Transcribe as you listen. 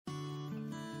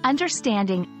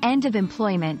Understanding End of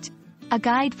Employment, a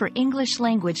guide for English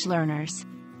language learners.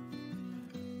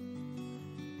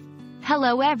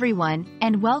 Hello everyone,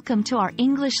 and welcome to our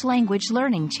English language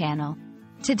learning channel.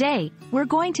 Today, we're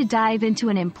going to dive into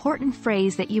an important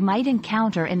phrase that you might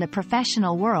encounter in the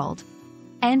professional world: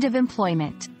 end of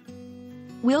employment.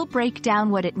 We'll break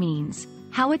down what it means,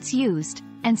 how it's used,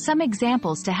 and some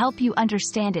examples to help you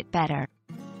understand it better.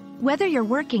 Whether you're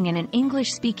working in an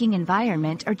English-speaking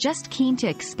environment or just keen to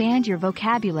expand your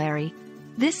vocabulary,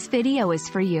 this video is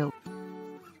for you.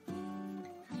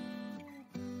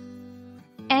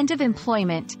 End of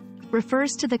employment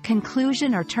refers to the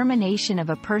conclusion or termination of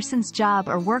a person's job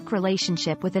or work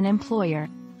relationship with an employer.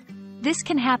 This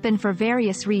can happen for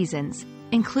various reasons,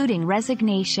 including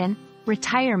resignation,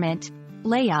 retirement,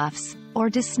 layoffs, or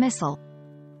dismissal.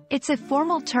 It's a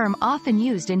formal term often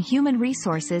used in human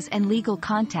resources and legal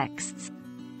contexts.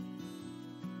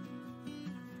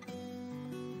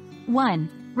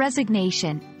 1.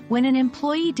 Resignation, when an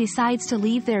employee decides to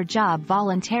leave their job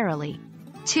voluntarily.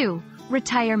 2.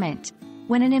 Retirement,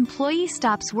 when an employee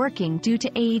stops working due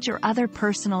to age or other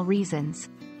personal reasons.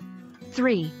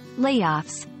 3.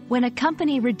 Layoffs, when a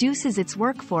company reduces its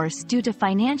workforce due to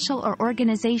financial or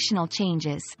organizational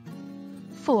changes.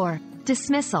 4.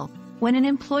 Dismissal, when an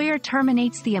employer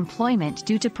terminates the employment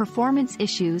due to performance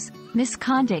issues,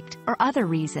 misconduct, or other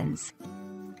reasons.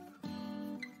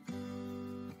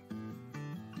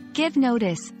 Give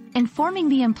notice, informing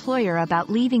the employer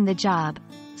about leaving the job.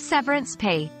 Severance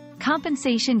pay,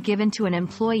 compensation given to an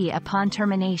employee upon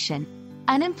termination.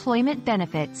 Unemployment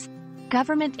benefits,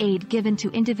 government aid given to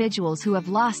individuals who have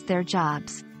lost their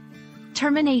jobs.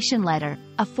 Termination letter,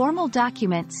 a formal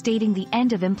document stating the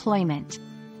end of employment.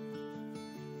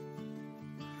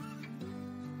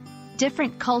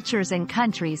 Different cultures and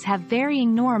countries have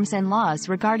varying norms and laws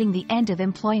regarding the end of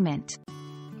employment.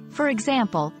 For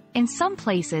example, in some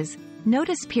places,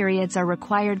 notice periods are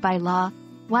required by law,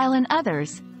 while in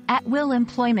others, at-will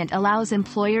employment allows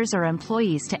employers or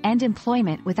employees to end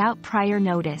employment without prior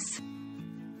notice.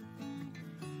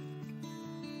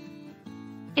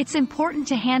 It's important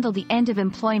to handle the end of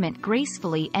employment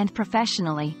gracefully and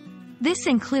professionally. This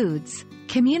includes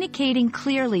communicating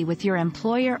clearly with your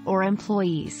employer or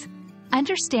employees,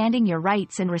 understanding your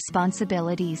rights and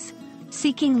responsibilities,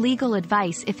 seeking legal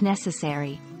advice if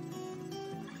necessary.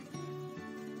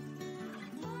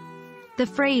 The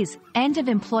phrase, end of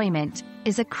employment,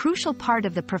 is a crucial part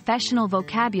of the professional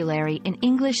vocabulary in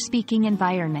English-speaking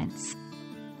environments.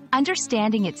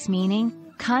 Understanding its meaning,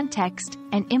 context,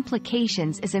 and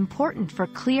implications is important for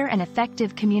clear and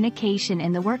effective communication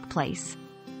in the workplace.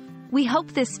 We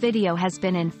hope this video has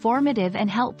been informative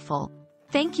and helpful.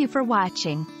 Thank you for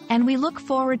watching, and we look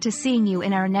forward to seeing you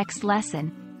in our next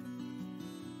lesson.